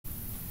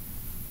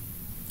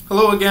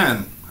Hello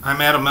again.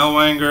 I'm Adam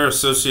Melwanger,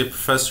 Associate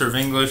Professor of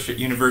English at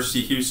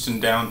University of Houston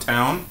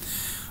downtown,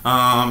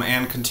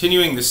 and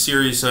continuing the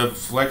series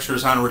of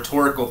lectures on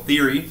rhetorical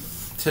theory.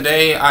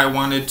 Today I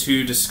wanted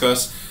to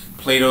discuss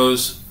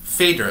Plato's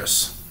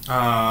Phaedrus.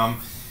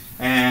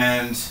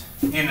 And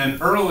in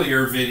an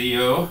earlier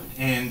video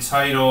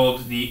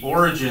entitled The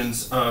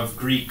Origins of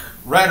Greek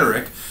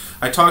Rhetoric,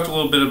 I talked a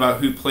little bit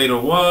about who Plato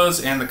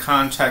was and the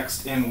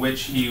context in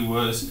which he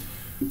was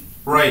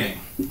writing.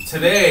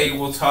 Today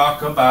we'll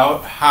talk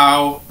about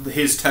how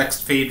his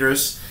text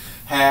Phaedrus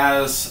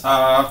has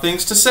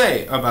things to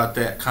say about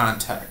that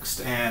context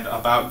and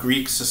about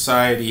Greek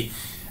society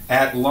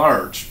at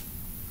large.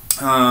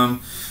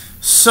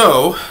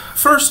 So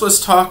first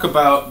let's talk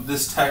about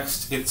this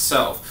text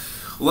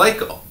itself.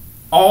 Like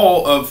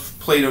all of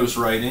Plato's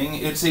writing,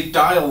 it's a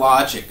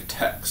dialogic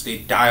text, a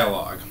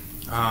dialogue.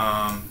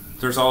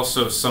 There's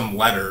also some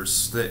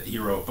letters that he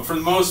wrote, but for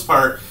the most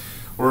part,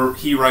 where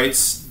he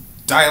writes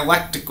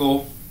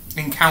dialectical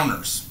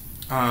encounters.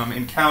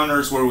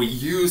 Encounters where we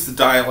use the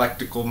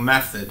dialectical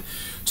method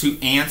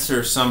to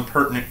answer some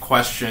pertinent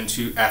question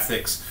to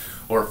ethics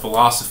or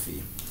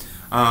philosophy.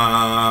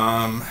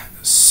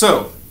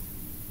 So,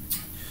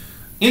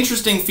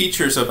 interesting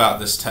features about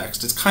this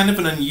text. It's kind of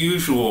an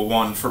unusual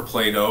one for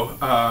Plato.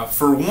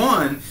 For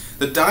one,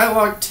 the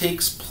dialogue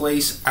takes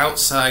place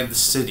outside the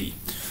city,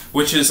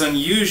 which is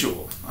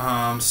unusual.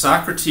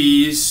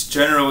 Socrates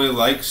generally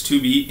likes to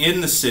be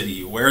in the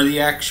city, where the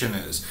action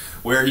is,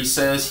 where he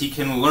says he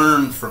can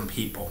learn from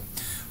people,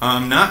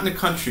 not in the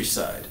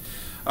countryside.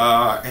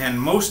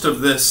 And most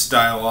of this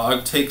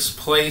dialogue takes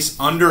place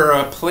under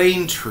a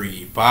plane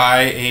tree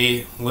by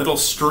a little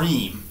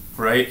stream,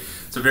 right?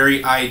 It's a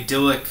very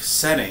idyllic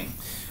setting.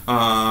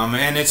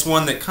 And it's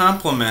one that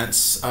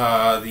complements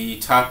the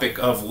topic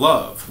of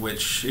love,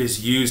 which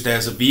is used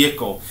as a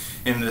vehicle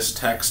in this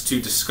text to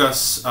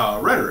discuss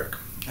rhetoric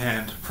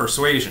and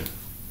persuasion.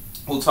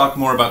 We'll talk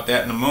more about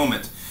that in a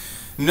moment.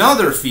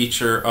 Another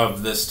feature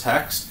of this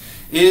text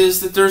is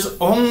that there's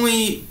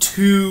only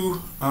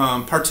two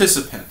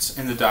participants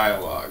in the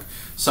dialogue,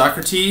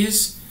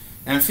 Socrates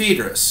and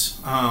Phaedrus,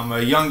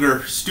 a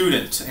younger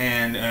student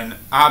and an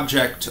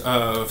object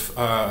of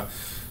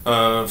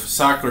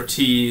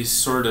Socrates'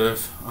 sort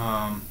of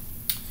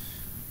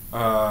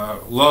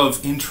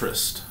love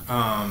interest.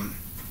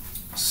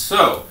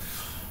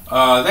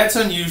 That's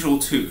unusual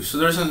too. So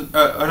there's an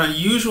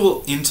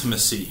unusual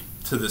intimacy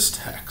to this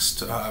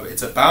text.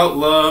 It's about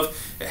love.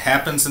 It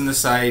happens in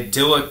this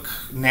idyllic,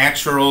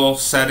 natural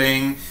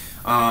setting,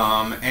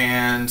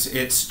 and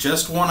it's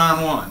just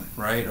one-on-one,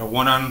 right? A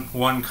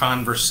one-on-one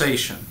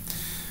conversation.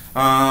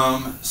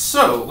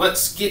 So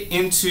let's get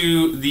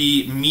into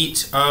the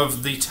meat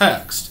of the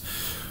text.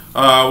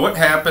 What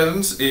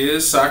happens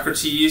is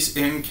Socrates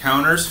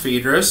encounters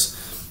Phaedrus,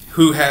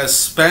 who has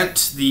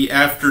spent the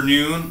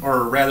afternoon,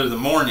 or rather the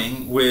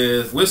morning,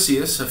 with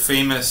Lysias, a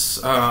famous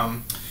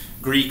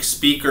Greek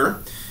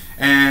speaker,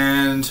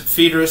 and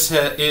Phaedrus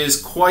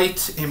is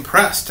quite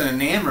impressed and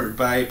enamored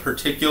by a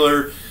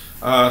particular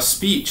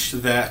speech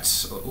that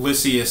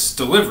Lysias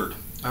delivered.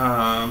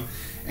 And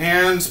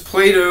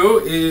Plato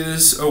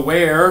is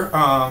aware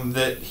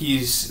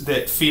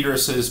that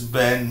Phaedrus has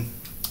been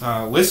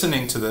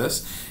listening to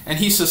this, and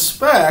he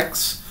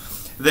suspects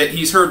that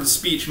he's heard the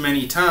speech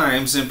many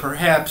times and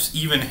perhaps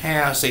even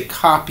has a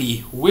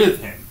copy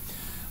with him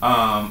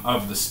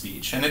of the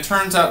speech. And it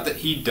turns out that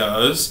he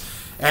does,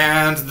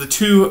 and the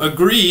two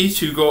agree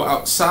to go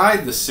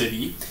outside the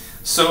city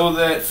so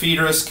that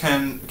Phaedrus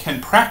can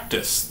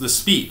practice the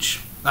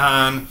speech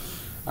on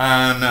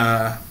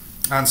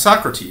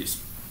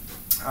Socrates.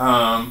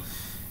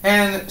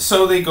 And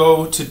so they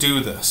go to do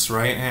this,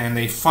 right? And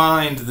they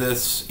find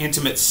this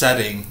intimate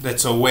setting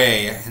that's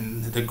away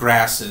in the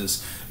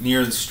grasses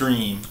near the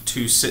stream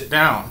to sit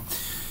down.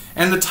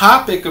 And the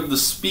topic of the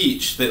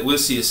speech that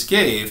Lysias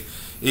gave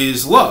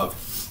is love.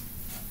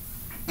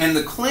 And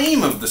the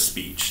claim of the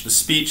speech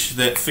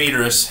that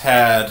Phaedrus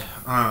had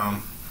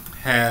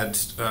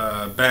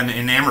been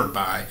enamored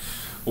by,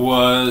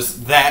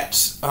 was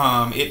that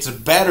it's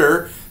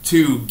better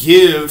to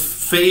give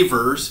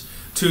favors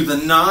to the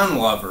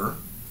non-lover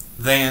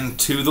than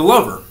to the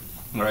lover,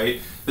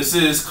 right? This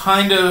is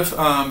kind of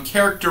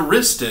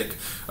characteristic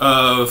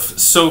of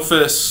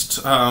sophist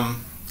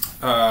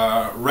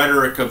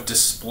rhetoric of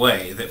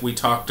display that we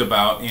talked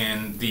about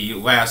in the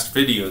last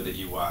video that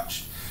you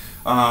watched.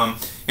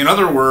 In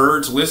other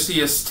words,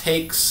 Lysias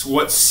takes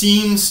what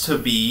seems to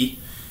be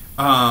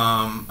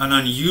an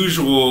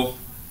unusual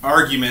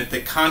argument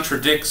that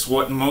contradicts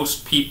what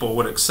most people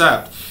would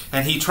accept,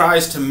 and he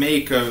tries to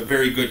make a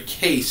very good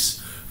case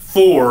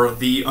for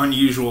the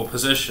unusual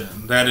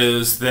position. That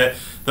is, that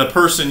the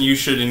person you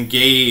should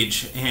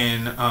engage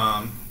in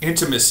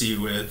intimacy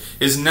with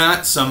is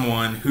not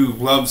someone who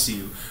loves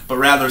you, but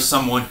rather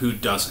someone who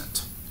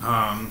doesn't.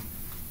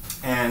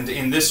 And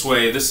in this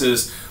way, this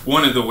is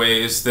one of the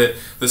ways that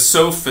the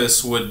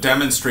sophists would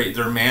demonstrate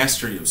their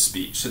mastery of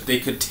speech, that they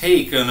could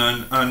take an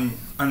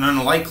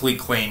unlikely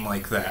claim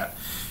like that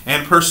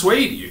and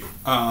persuade you,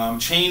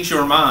 change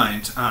your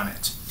mind on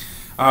it.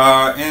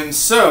 And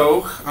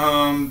so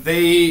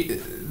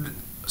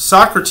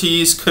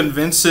Socrates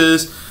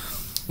convinces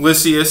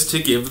Lysias to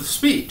give the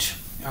speech.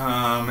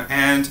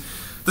 And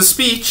the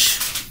speech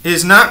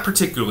is not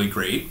particularly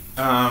great.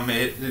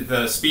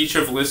 The speech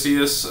of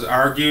Lysias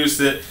argues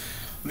that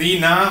the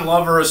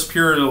non-lover is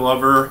superior to the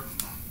lover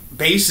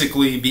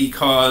basically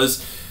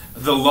because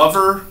the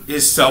lover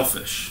is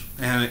selfish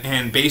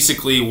and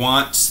basically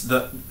wants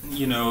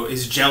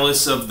is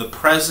jealous of the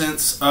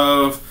presence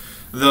of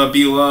the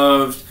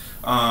beloved,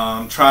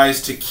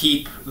 tries to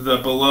keep the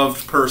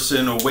beloved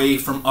person away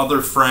from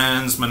other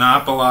friends,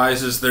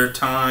 monopolizes their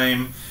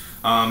time,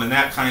 and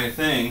that kind of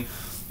thing.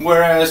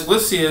 Whereas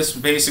Lysias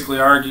basically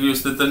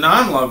argues that the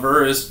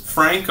non-lover is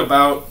frank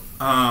about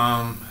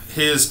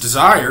his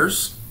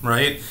desires,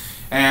 right?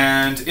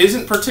 And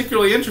isn't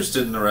particularly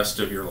interested in the rest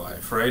of your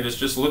life, right? It's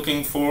just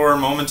looking for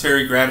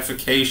momentary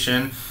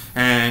gratification,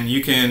 and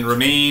you can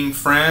remain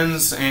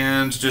friends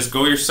and just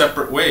go your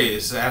separate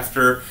ways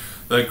after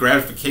the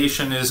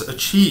gratification is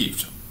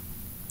achieved.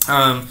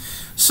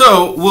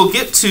 So we'll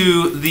get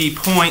to the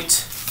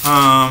point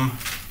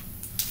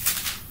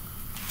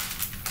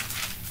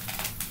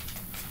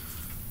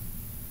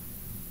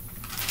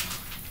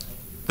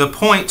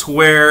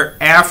where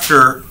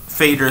after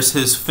Phaedrus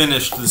has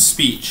finished the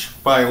speech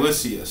by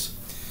Lysias.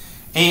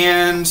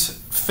 And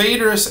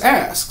Phaedrus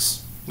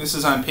asks, this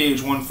is on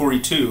page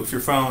 142 if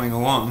you're following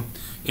along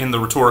in the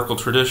rhetorical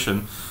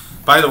tradition.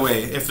 By the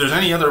way, if there's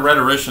any other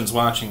rhetoricians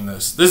watching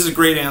this is a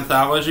great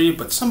anthology,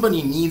 but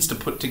somebody needs to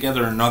put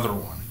together another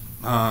one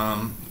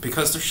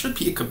because there should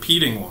be a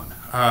competing one.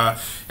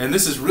 And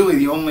this is really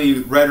the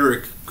only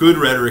good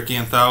rhetoric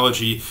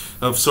anthology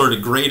of sort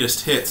of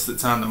greatest hits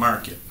that's on the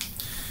market.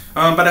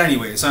 But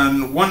anyways,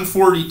 on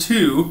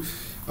 142,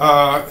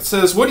 it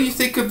says, "What do you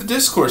think of the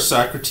discourse,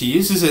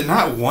 Socrates? Is it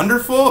not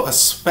wonderful,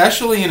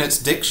 especially in its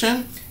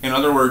diction?" In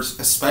other words,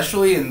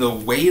 especially in the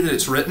way that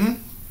it's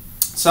written.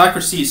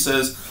 Socrates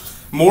says,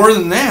 "More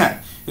than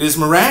that, it is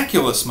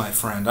miraculous, my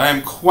friend. I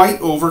am quite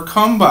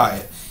overcome by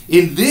it.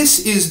 And this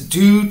is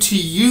due to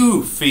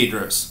you,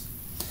 Phaedrus.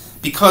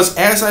 Because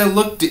as I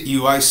looked at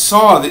you, I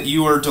saw that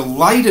you were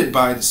delighted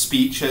by the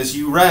speech as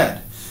you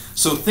read.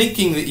 So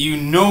thinking that you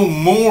know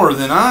more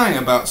than I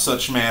about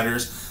such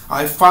matters,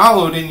 I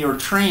followed in your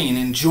train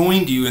and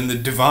joined you in the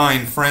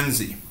divine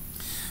frenzy."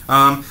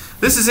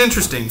 This is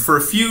interesting for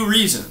a few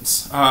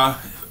reasons.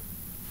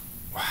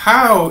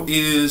 How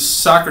is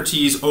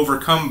Socrates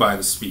overcome by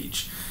the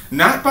speech?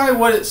 Not by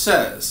what it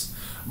says,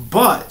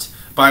 but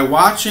by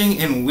watching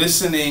and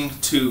listening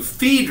to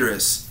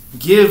Phaedrus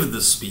give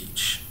the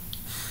speech.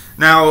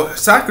 Now,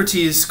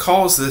 Socrates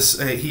calls this,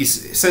 he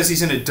says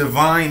he's in a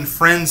divine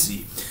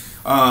frenzy.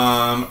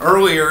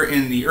 Earlier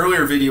in the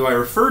earlier video I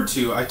referred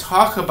to, I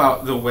talk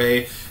about the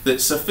way that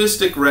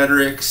sophistic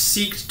rhetoric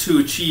seeks to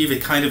achieve a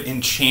kind of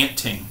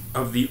enchanting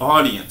of the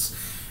audience.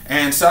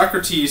 And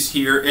Socrates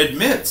here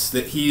admits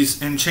that he's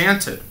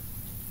enchanted.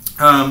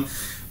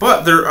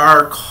 But there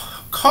are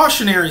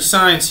cautionary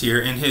signs here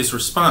in his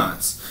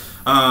response.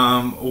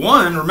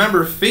 One,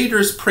 remember,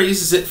 Phaedrus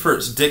praises it for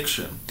its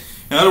diction.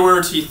 In other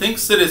words, he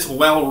thinks that it's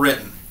well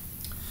written.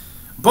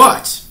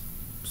 But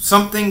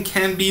something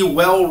can be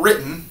well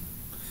written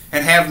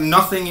and have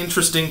nothing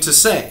interesting to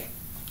say.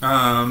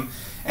 And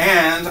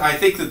I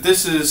think that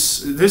this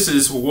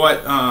is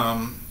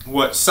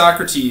what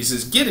Socrates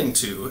is getting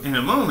to in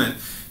a moment.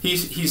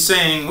 He's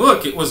saying,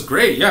 look, it was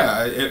great,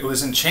 yeah, it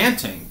was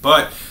enchanting,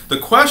 but the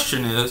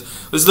question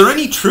is there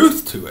any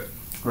truth to it,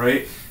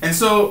 right? And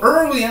so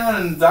early on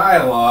in the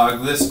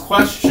dialogue, this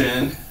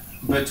tension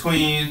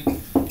between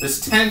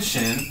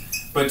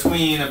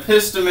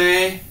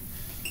episteme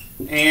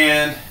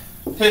and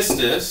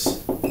pistis,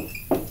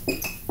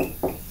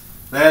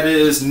 that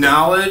is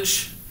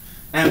knowledge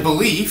and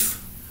belief,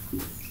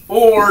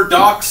 or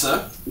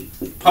doxa,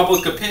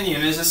 public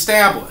opinion, is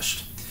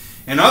established.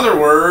 In other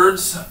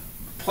words,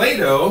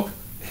 Plato,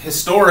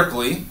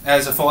 historically,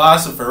 as a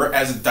philosopher,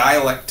 as a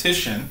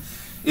dialectician,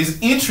 is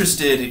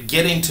interested in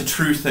getting to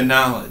truth and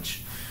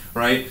knowledge,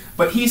 right?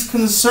 But he's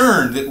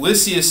concerned that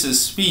Lysias'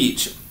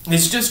 speech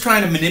is just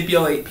trying to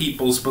manipulate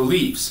people's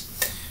beliefs.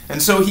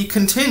 And so he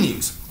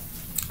continues.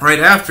 Right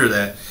after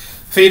that,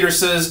 Phaedrus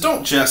says,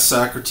 "Don't jest,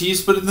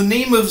 Socrates, but in the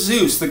name of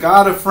Zeus, the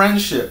god of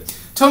friendship,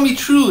 tell me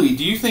truly,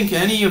 do you think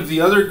any of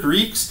the other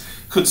Greeks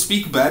could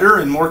speak better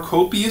and more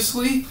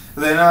copiously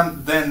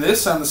than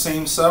this on the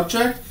same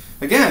subject?"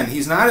 Again,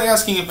 he's not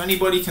asking if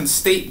anybody can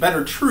state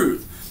better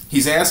truth.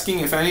 He's asking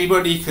if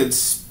anybody could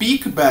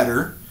speak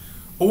better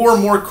or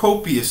more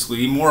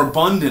copiously, more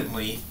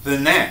abundantly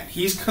than that.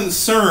 He's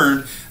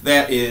concerned,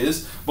 that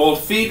is,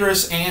 both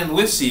Phaedrus and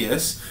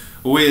Lysias,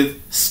 with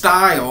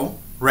style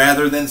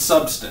rather than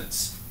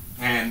substance.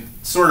 And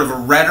sort of a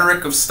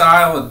rhetoric of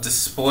style, a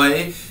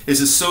display,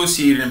 is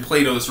associated in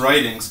Plato's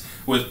writings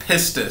with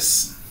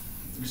pistis,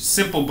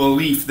 simple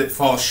belief that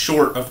falls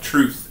short of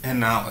truth and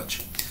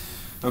knowledge.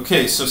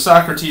 Okay, so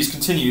Socrates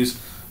continues,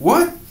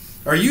 "What?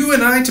 Are you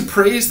and I to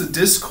praise the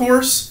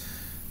discourse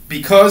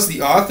because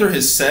the author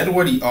has said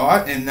what he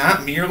ought, and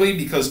not merely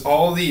because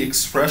all the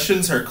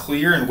expressions are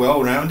clear and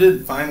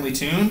well-rounded, finely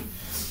tuned?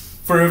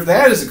 For if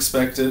that is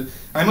expected,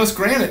 I must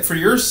grant it for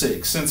your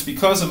sake, since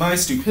because of my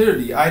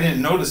stupidity I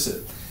didn't notice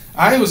it.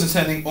 I was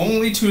attending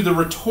only to the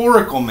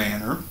rhetorical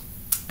manner,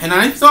 and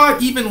I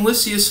thought even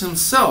Lysias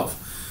himself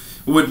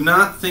would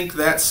not think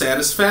that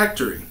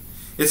satisfactory.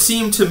 It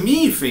seemed to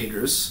me,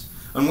 Phaedrus,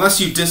 unless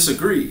you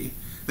disagree,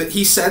 that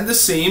he said the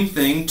same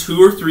thing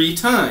 2 or 3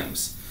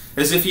 times,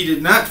 as if he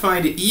did not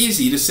find it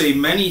easy to say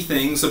many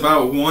things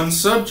about one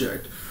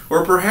subject,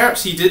 or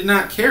perhaps he did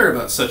not care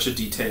about such a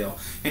detail,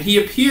 and he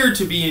appeared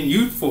to be in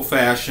youthful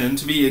fashion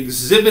to be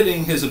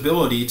exhibiting his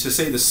ability to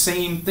say the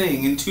same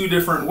thing in 2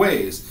 different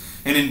ways,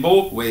 and in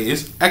both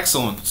ways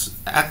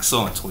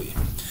excellently.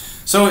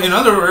 So in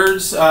other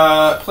words,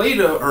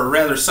 Plato, or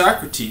rather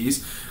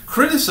Socrates,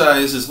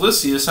 criticizes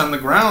Lysias on the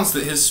grounds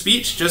that his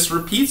speech just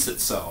repeats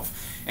itself.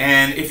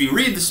 And if you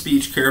read the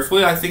speech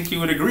carefully, I think you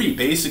would agree.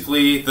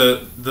 Basically,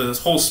 the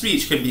whole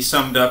speech can be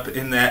summed up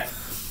in that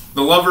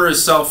the lover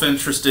is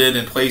self-interested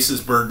and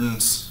places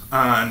burdens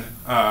on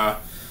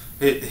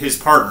his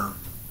partner,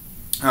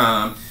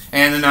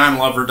 and the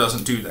non-lover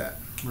doesn't do that,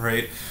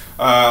 right?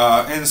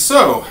 And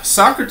so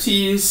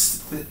Socrates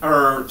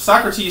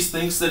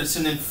thinks that it's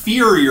an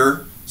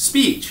inferior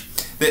speech,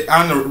 that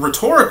on the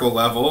rhetorical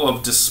level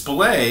of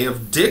display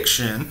of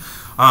diction,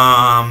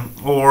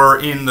 or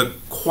in the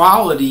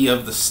quality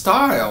of the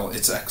style,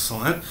 it's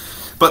excellent,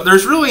 but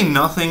there's really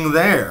nothing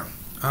there.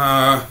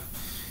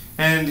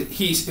 And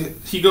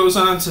he goes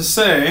on to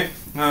say,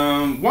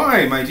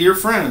 why, my dear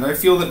friend, I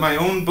feel that my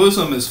own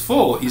bosom is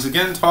full. He's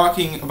again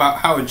talking about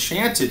how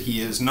enchanted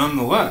he is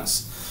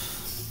nonetheless,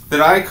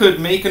 that I could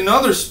make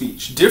another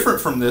speech,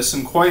 different from this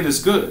and quite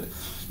as good.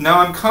 Now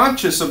I'm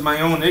conscious of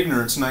my own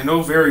ignorance, and I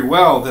know very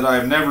well that I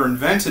have never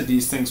invented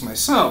these things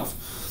myself.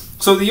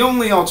 So the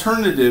only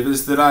alternative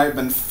is that I have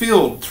been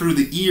filled through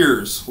the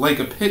ears, like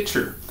a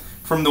pitcher,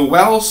 from the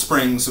well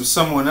springs of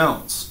someone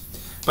else.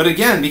 But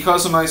again,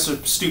 because of my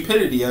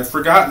stupidity, I've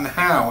forgotten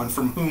how and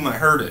from whom I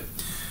heard it.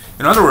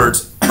 In other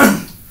words,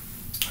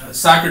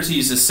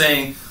 Socrates is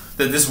saying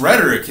that this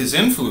rhetoric has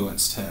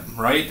influenced him,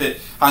 right? That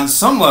on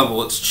some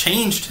level it's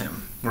changed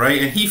him,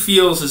 right? And he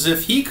feels as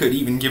if he could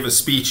even give a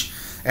speech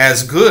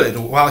as good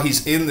while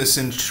he's in this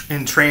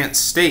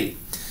entranced state.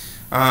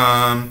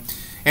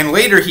 And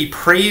later he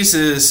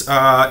praises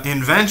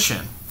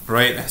invention,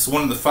 right? As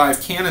one of the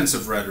 5 canons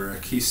of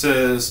rhetoric. He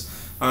says,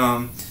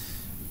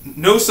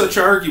 no such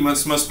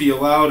arguments must be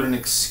allowed and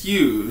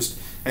excused,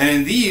 and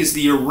in these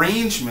the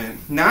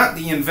arrangement, not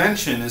the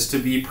invention, is to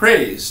be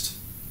praised.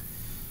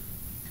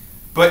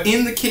 But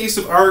in the case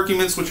of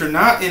arguments which are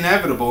not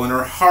inevitable and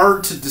are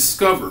hard to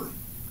discover,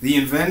 the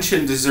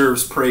invention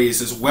deserves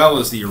praise as well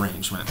as the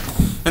arrangement.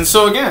 And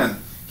so again,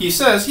 he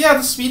says, yeah,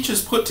 the speech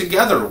is put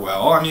together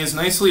well. I mean, it's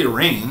nicely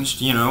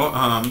arranged, you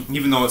know,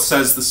 even though it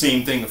says the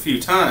same thing a few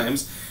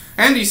times.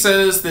 And he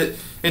says that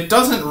it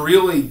doesn't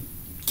really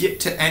get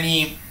to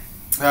any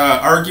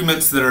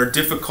arguments that are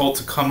difficult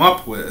to come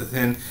up with.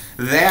 And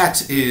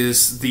that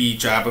is the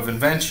job of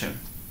invention.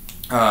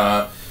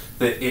 That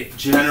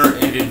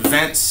it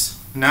invents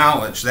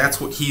knowledge. That's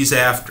what he's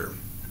after.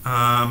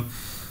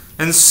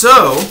 And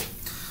so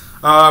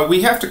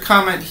we have to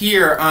comment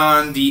here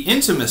on the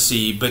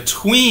intimacy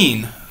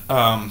between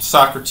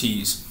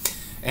Socrates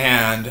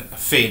and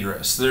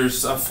Phaedrus.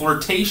 There's a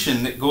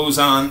flirtation that goes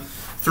on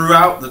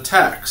throughout the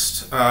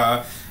text,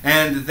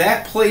 and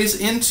that plays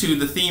into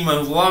the theme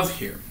of love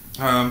here.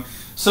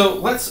 So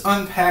let's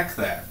unpack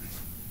that,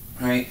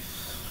 right?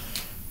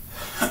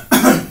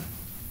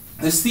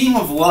 This theme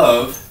of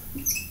love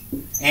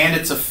and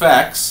its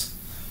effects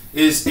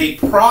is a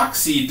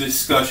proxy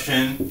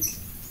discussion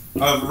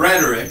of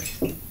rhetoric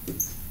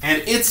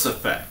and its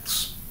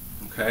effects,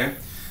 okay?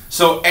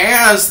 So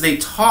as they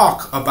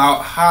talk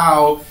about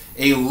how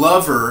a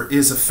lover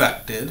is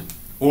affected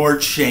or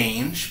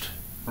changed,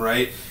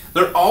 right,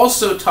 they're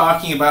also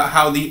talking about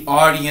how the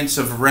audience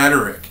of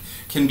rhetoric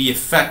can be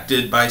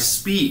affected by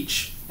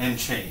speech and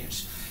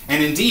changed.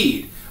 And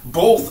indeed,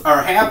 both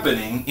are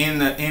happening in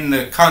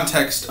the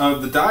context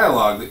of the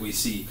dialogue that we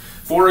see.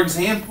 For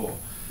example,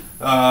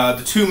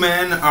 the 2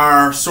 men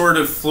are sort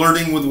of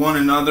flirting with one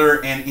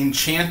another and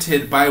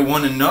enchanted by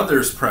one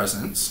another's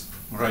presence,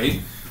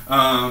 right?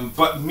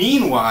 But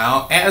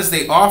meanwhile, as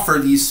they offer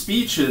these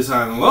speeches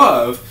on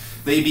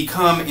love, they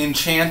become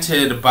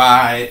enchanted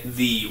by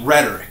the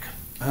rhetoric.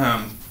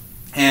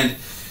 And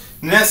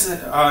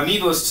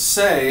needless to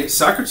say,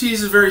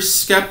 Socrates is very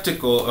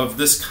skeptical of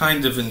this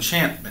kind of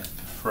enchantment,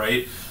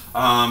 right?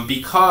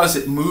 Because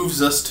it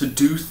moves us to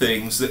do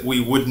things that we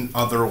wouldn't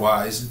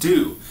otherwise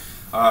do.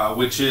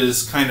 Which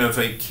is kind of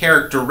a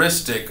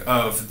characteristic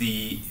of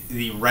the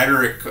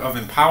rhetoric of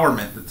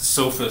empowerment that the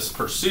sophists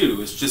pursue,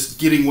 is just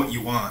getting what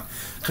you want,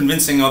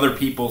 convincing other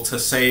people to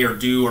say or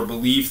do or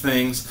believe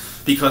things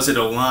because it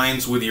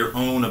aligns with your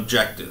own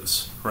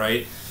objectives,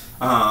 right?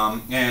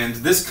 And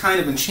this kind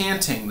of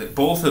enchanting that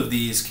both of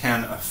these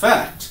can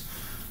affect,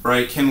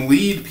 right, can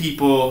lead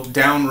people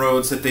down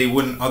roads that they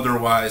wouldn't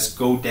otherwise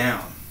go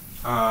down.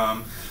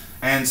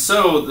 And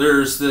so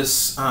there's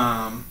this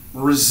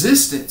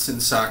resistance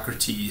in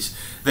Socrates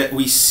that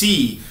we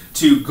see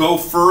to go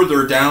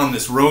further down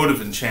this road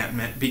of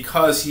enchantment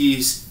because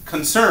he's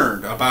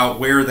concerned about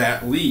where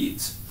that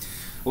leads.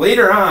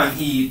 Later on,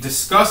 he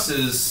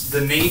discusses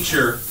the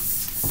nature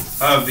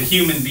of the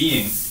human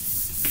being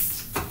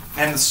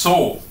and the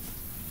soul.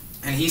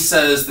 And he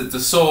says that the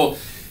soul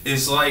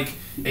is like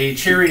a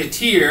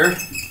charioteer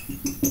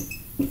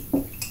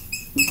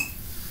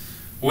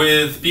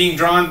with being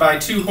drawn by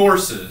two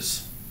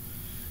horses.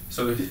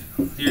 So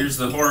here's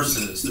the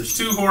horses. There's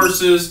two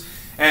horses,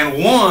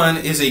 and one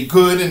is a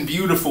good and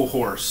beautiful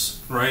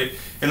horse, right?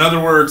 In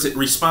other words, it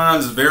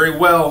responds very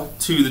well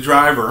to the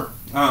driver.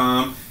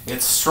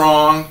 It's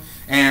strong,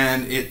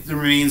 and it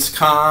remains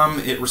calm.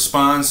 It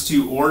responds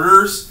to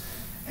orders.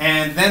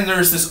 And then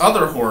there's this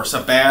other horse,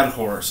 a bad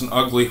horse, an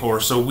ugly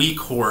horse, a weak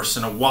horse,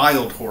 and a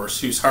wild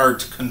horse who's hard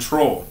to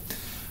control,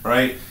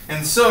 right?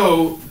 And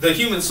so the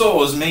human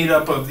soul is made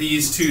up of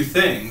these two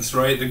things,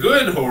 right? The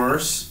good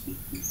horse,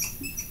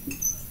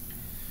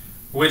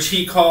 which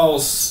he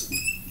calls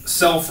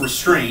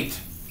self-restraint,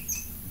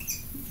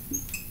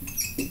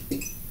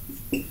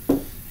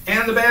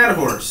 and the bad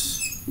horse,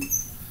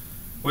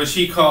 which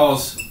he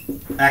calls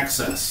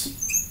excess.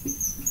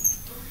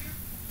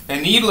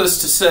 And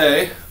needless to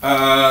say,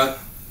 the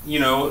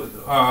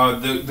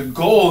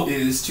goal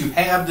is to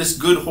have this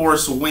good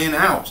horse win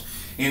out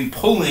in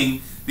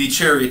pulling the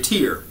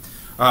charioteer.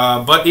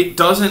 But it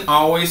doesn't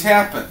always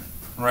happen,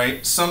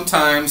 right?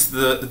 Sometimes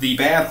the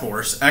bad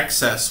horse,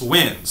 excess,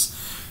 wins.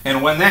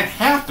 And when that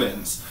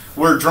happens,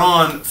 we're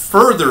drawn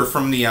further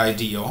from the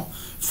ideal,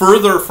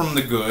 further from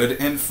the good,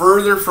 and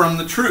further from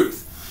the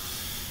truth.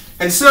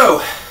 And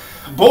so,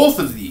 both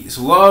of these,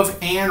 love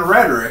and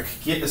rhetoric,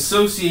 get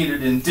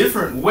associated in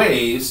different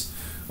ways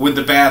with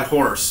the bad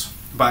horse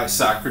by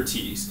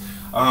Socrates.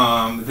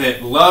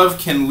 That love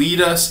can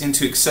lead us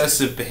into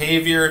excessive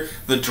behavior.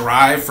 The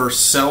drive for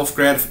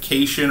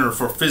self-gratification or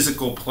for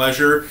physical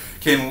pleasure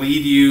can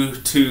lead you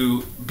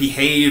to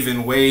behave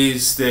in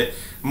ways that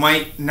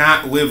might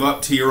not live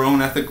up to your own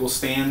ethical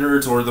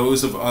standards or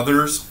those of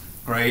others,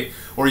 right?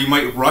 Or you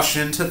might rush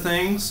into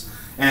things.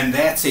 And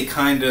that's a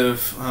kind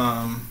of,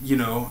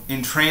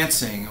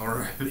 entrancing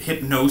or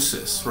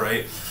hypnosis,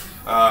 right?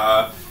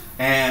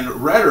 And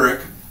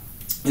rhetoric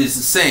is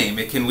the same.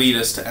 It can lead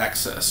us to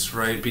excess,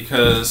 right?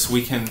 Because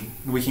we can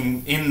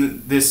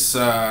in this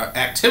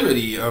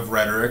activity of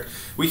rhetoric,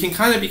 we can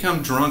kind of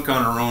become drunk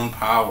on our own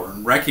power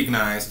and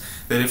recognize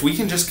that if we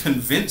can just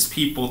convince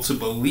people to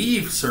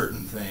believe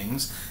certain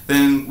things,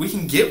 then we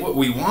can get what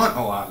we want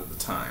a lot of the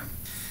time.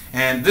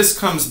 And this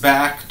comes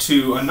back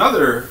to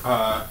another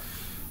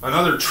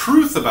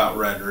truth about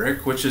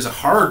rhetoric, which is a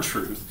hard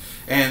truth,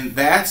 and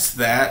that's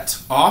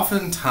that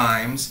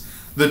oftentimes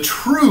the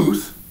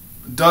truth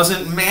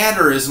doesn't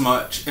matter as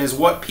much as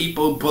what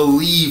people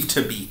believe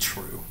to be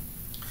true.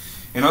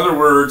 In other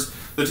words,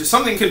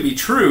 something can be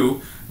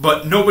true,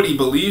 but nobody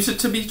believes it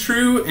to be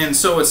true, and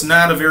so it's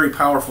not a very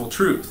powerful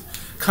truth.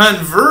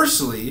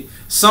 Conversely,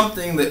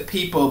 something that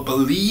people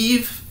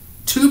believe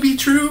to be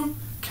true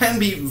can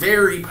be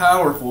very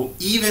powerful,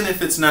 even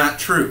if it's not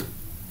true.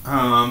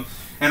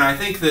 And I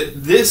think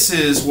that this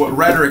is what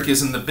rhetoric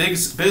is in the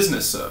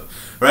business of.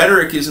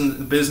 Rhetoric is in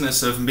the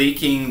business of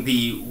making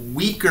the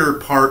weaker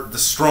part the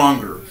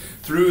stronger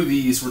through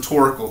these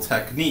rhetorical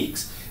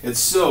techniques. And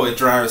so it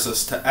drives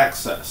us to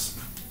excess.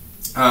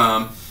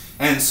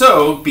 And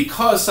so,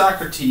 because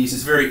Socrates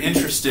is very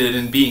interested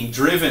in being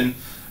driven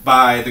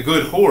by the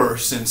good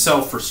horse and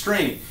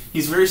self-restraint,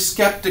 he's very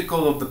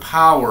skeptical of the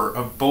power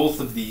of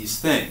both of these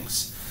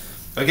things.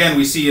 Again,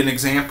 we see an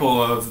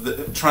example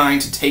of trying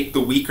to take the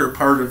weaker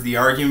part of the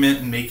argument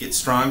and make it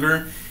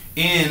stronger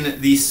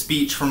in the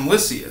speech from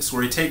Lysias,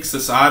 where he takes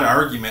this odd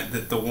argument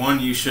that the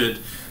one you should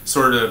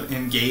sort of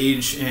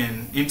engage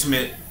in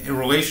intimate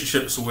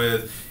relationships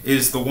with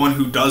is the one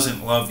who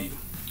doesn't love you.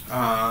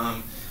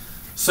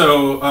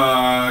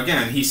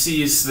 Again, he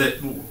sees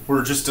that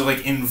we're just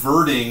like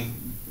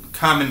inverting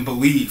common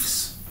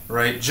beliefs,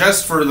 right?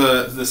 Just for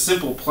the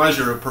simple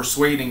pleasure of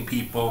persuading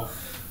people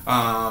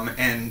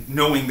and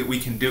knowing that we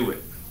can do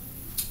it.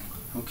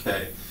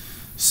 Okay,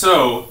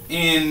 so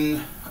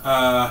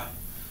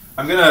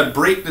I'm going to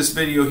break this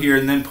video here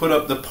and then put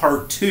up the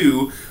part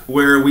 2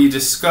 where we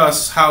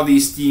discuss how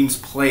these themes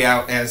play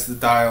out as the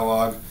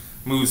dialogue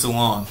moves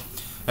along.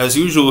 As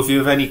usual, if you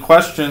have any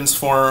questions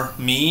for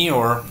me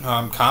or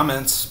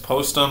comments,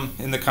 post them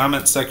in the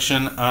comment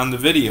section on the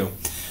video.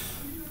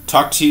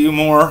 Talk to you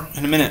more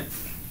in a minute.